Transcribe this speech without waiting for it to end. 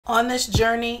On this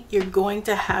journey, you're going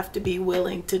to have to be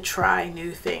willing to try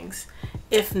new things.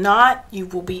 If not, you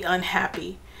will be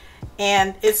unhappy.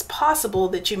 And it's possible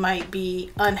that you might be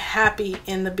unhappy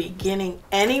in the beginning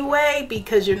anyway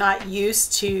because you're not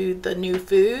used to the new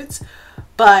foods.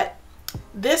 But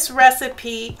this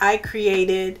recipe I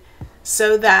created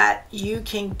so that you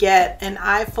can get an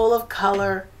eye full of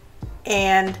color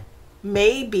and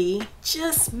maybe,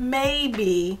 just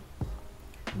maybe,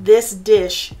 this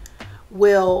dish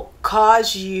will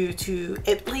cause you to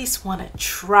at least want to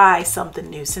try something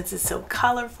new since it's so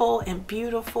colorful and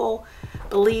beautiful.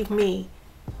 Believe me,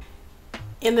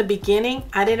 in the beginning,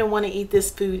 I didn't want to eat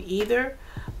this food either,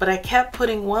 but I kept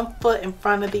putting one foot in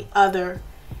front of the other,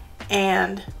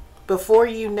 and before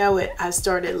you know it, I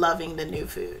started loving the new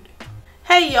food.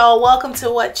 Hey y'all, welcome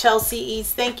to What Chelsea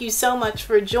Eats. Thank you so much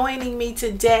for joining me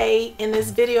today. In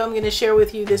this video, I'm going to share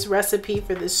with you this recipe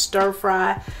for this stir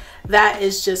fry that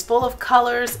is just full of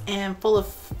colors and full of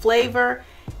flavor,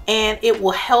 and it will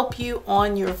help you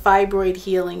on your fibroid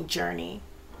healing journey.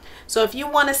 So if you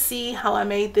want to see how I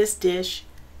made this dish,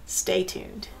 stay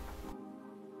tuned.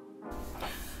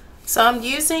 So I'm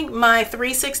using my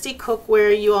 360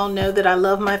 cookware. You all know that I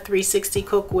love my 360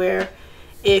 cookware.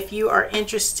 If you are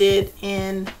interested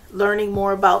in learning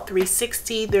more about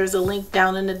 360, there's a link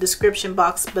down in the description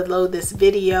box below this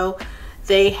video.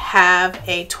 They have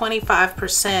a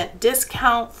 25%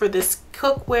 discount for this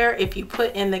cookware if you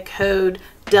put in the code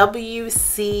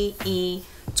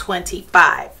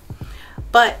WCE25.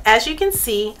 But as you can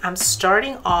see, I'm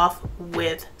starting off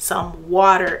with some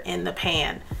water in the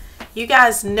pan. You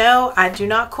guys know I do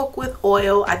not cook with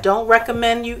oil. I don't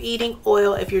recommend you eating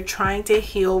oil if you're trying to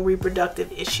heal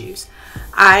reproductive issues.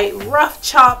 I rough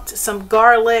chopped some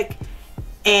garlic,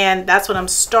 and that's what I'm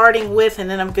starting with, and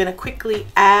then I'm going to quickly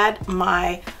add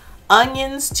my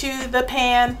onions to the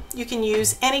pan. You can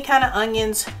use any kind of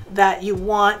onions that you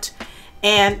want,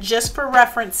 and just for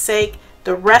reference sake,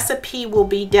 the recipe will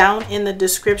be down in the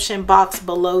description box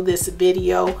below this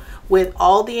video with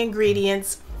all the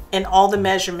ingredients and all the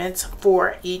measurements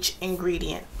for each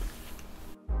ingredient.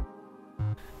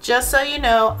 Just so you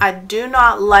know, I do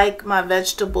not like my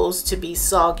vegetables to be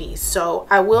soggy, so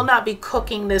I will not be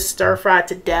cooking this stir fry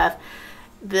to death.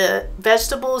 The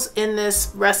vegetables in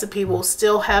this recipe will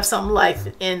still have some life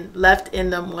left in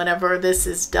them whenever this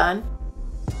is done.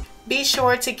 Be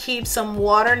sure to keep some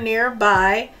water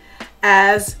nearby.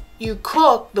 As you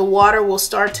cook, the water will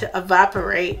start to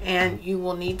evaporate, and you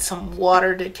will need some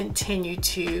water to continue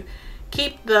to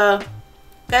keep the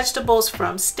vegetables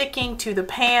from sticking to the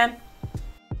pan.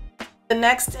 The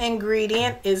next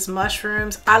ingredient is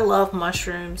mushrooms. I love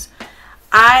mushrooms.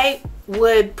 I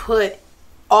would put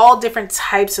all different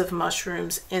types of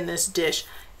mushrooms in this dish.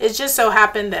 It just so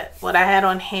happened that what I had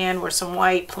on hand were some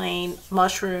white plain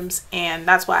mushrooms, and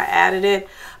that's why I added it.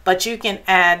 But you can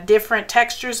add different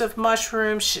textures of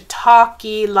mushrooms,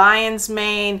 shiitake, lion's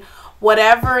mane,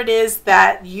 whatever it is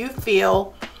that you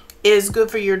feel is good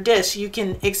for your dish. You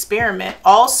can experiment.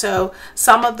 Also,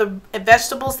 some of the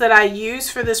vegetables that I use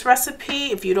for this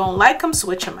recipe, if you don't like them,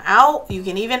 switch them out. You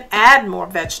can even add more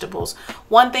vegetables.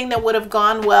 One thing that would have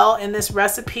gone well in this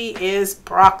recipe is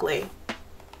broccoli.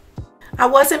 I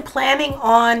wasn't planning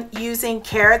on using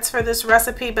carrots for this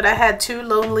recipe, but I had 2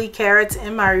 lonely carrots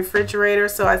in my refrigerator,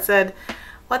 so I said,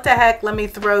 what the heck, let me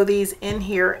throw these in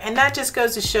here. And that just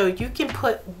goes to show you can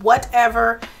put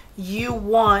whatever you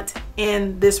want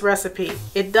in this recipe.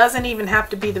 It doesn't even have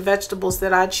to be the vegetables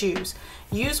that I choose.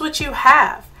 Use what you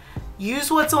have. Use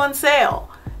what's on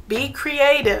sale. Be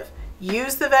creative.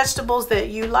 Use the vegetables that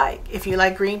you like. If you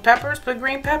like green peppers, put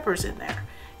green peppers in there.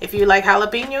 If you like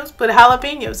jalapenos, put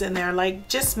jalapenos in there. Like,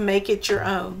 just make it your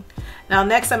own. Now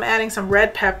next I'm adding some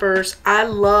red peppers. I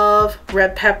love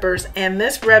red peppers, and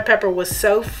this red pepper was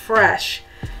so fresh.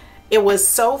 It was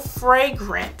so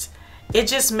fragrant. It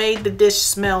just made the dish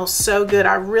smell so good.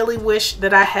 I really wish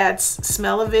that I had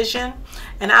smell-o-vision.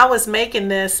 And I was making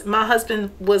this. My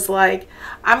husband was like,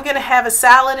 I'm going to have a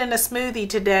salad and a smoothie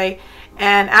today.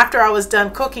 And after I was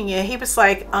done cooking it, he was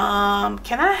like,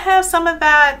 can I have some of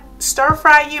that stir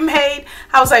fry you made?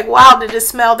 I was like, wow, did it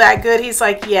smell that good? He's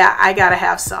like, yeah, I got to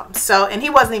have some. So, and he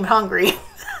wasn't even hungry.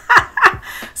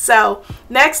 So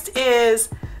next is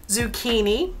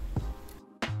zucchini.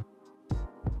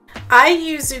 I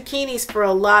use zucchinis for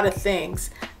a lot of things,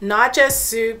 not just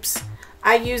soups.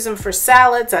 I use them for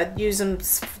salads. I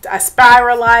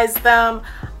spiralize them.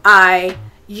 I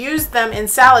use them in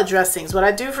salad dressings. What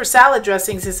I do for salad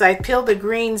dressings is I peel the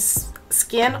green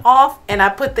skin off, and I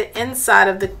put the inside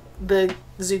of the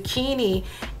zucchini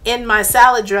in my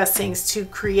salad dressings to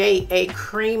create a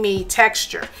creamy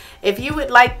texture. If you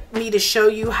would like me to show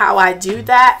you how I do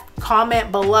that,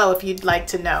 comment below if you'd like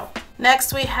to know.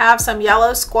 Next we have some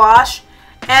yellow squash.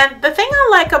 And the thing I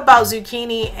like about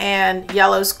zucchini and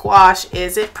yellow squash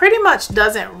is it pretty much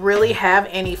doesn't really have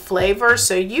any flavor,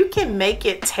 so you can make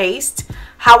it taste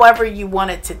however you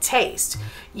want it to taste.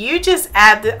 You just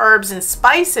add the herbs and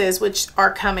spices, which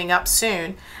are coming up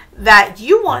soon, that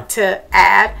you want to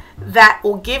add that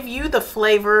will give you the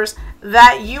flavors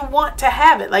that you want to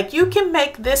have it. Like, you can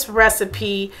make this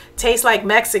recipe taste like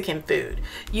Mexican food.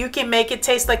 You can make it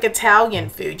taste like Italian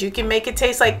food. You can make it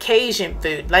taste like Cajun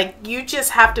food. Like, you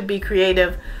just have to be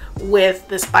creative with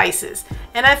the spices.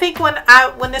 And I think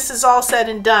when this is all said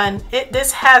and done,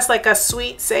 this has like a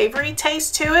sweet savory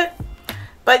taste to it.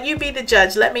 But you be the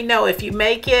judge. Let me know if you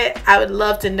make it. I would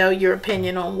love to know your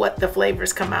opinion on what the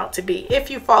flavors come out to be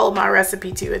if you follow my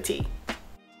recipe to a T.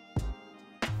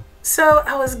 So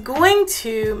I was going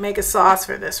to make a sauce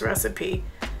for this recipe,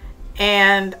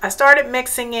 and I started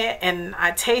mixing it and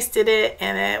I tasted it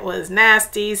and it was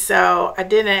nasty, so I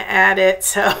didn't add it.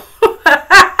 So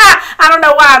I don't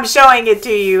know why I'm showing it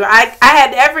to you. I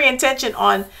had every intention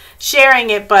on sharing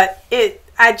it, but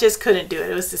I just couldn't do it.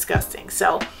 It was disgusting.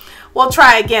 So we'll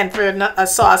try again for a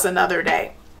sauce another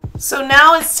day. So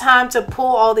now it's time to pull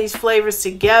all these flavors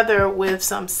together with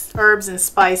some herbs and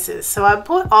spices. So I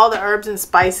put all the herbs and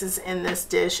spices in this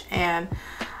dish and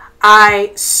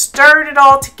I stirred it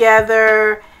all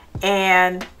together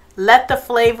and let the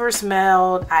flavors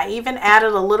meld. I even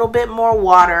added a little bit more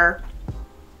water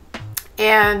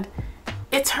and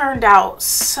it turned out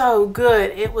so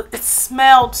good. It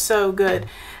smelled so good.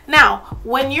 Now,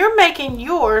 when you're making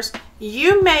yours,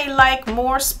 you may like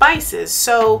more spices.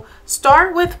 So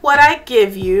start with what I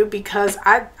give you, because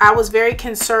I was very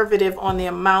conservative on the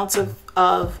amounts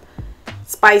of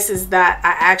spices that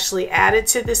I actually added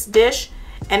to this dish.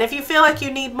 And if you feel like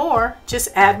you need more, just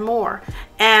add more.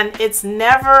 And it's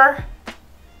never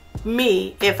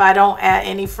me if I don't add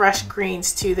any fresh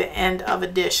greens to the end of a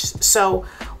dish. So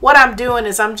what I'm doing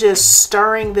is I'm just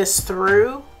stirring this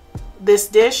through this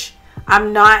dish.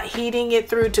 I'm not heating it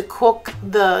through to cook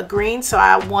the greens, so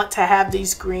I want to have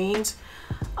these greens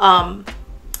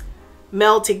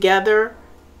meld together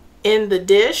in the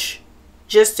dish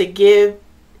just to give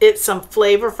it some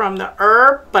flavor from the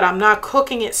herb, but I'm not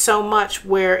cooking it so much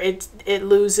where it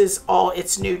loses all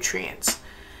its nutrients.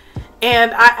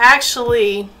 And I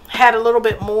actually had a little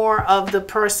bit more of the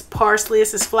parsley.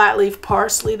 This is flat leaf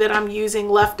parsley that I'm using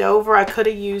left over. I could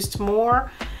have used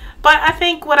more, but I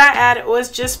think what I added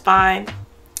was just fine.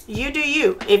 You do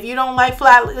you. If you don't like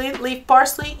flat leaf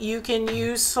parsley, you can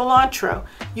use cilantro.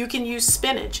 You can use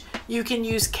spinach. You can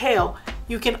use kale.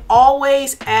 You can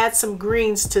always add some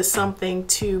greens to something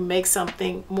to make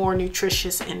something more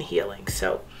nutritious and healing.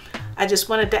 So I just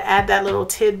wanted to add that little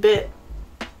tidbit.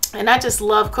 And I just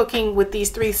love cooking with these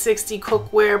 360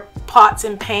 cookware pots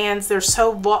and pans. They're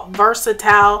so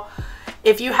versatile.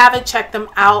 If you haven't checked them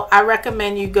out, I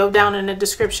recommend you go down in the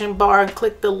description bar and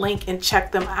click the link and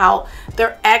check them out.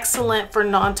 They're excellent for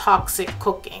non-toxic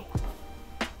cooking.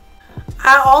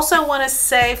 I also want to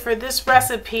say for this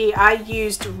recipe, I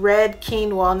used red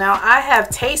quinoa. Now, I have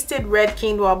tasted red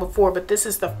quinoa before, but this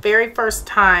is the very first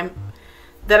time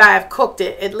that I have cooked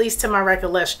it, at least to my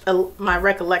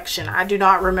recollection. I do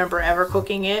not remember ever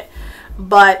cooking it.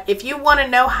 But if you want to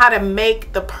know how to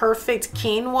make the perfect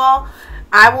quinoa,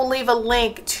 I will leave a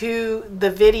link to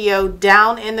the video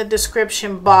down in the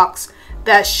description box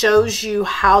that shows you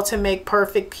how to make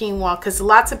perfect quinoa, because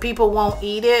lots of people won't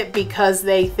eat it because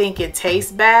they think it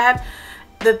tastes bad.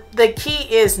 The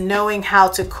key is knowing how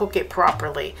to cook it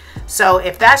properly. So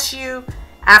if that's you,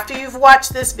 after you've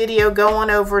watched this video, go on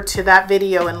over to that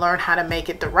video and learn how to make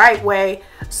it the right way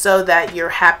so that you're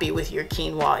happy with your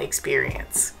quinoa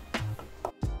experience.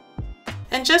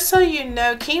 And just so you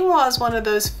know, quinoa is one of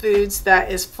those foods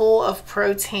that is full of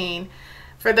protein.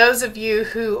 For those of you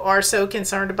who are so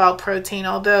concerned about protein,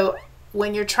 although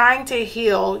when you're trying to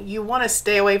heal, you want to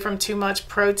stay away from too much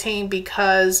protein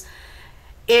because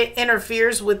it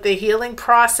interferes with the healing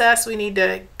process. We need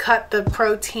to cut the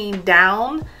protein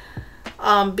down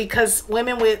because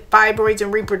women with fibroids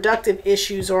and reproductive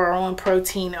issues are on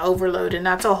protein overload. And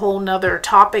that's a whole nother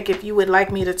topic. If you would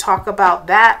like me to talk about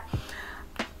that,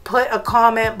 put a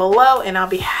comment below and I'll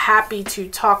be happy to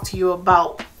talk to you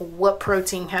about what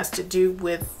protein has to do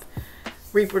with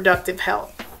reproductive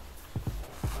health.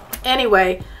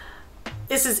 Anyway,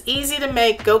 this is easy to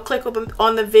make. Go click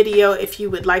on the video if you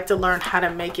would like to learn how to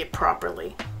make it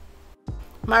properly.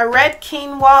 My red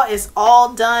quinoa is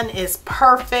all done, is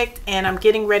perfect, and I'm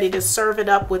getting ready to serve it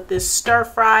up with this stir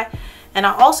fry. And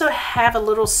I also have a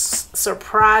little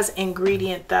surprise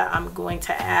ingredient that I'm going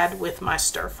to add with my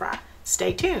stir fry.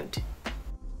 Stay tuned.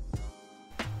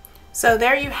 So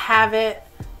there you have it,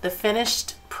 the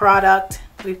finished product.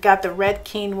 We've got the red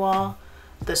quinoa,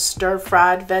 the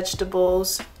stir-fried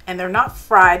vegetables, and they're not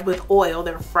fried with oil,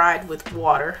 they're fried with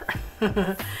water.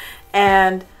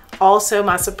 And also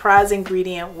my surprise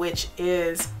ingredient, which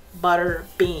is butter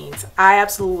beans. I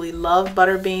absolutely love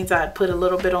butter beans. I put a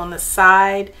little bit on the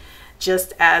side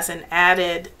just as an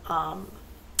added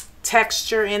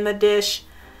texture in the dish.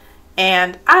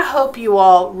 And I hope you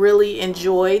all really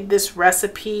enjoyed this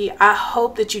recipe. I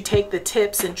hope that you take the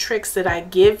tips and tricks that I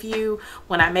give you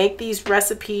when I make these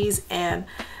recipes and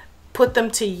put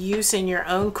them to use in your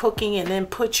own cooking, and then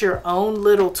put your own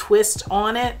little twist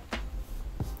on it.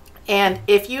 And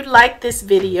if you like this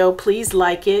video, please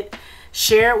like it,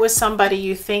 share it with somebody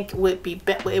you think it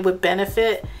would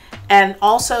benefit, and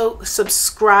also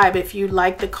subscribe if you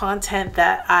like the content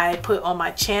that I put on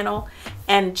my channel.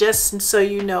 And just so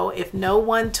you know, if no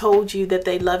one told you that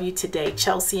they love you today,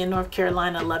 Chelsea in North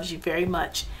Carolina loves you very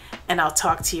much. And I'll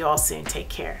talk to you all soon. Take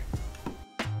care.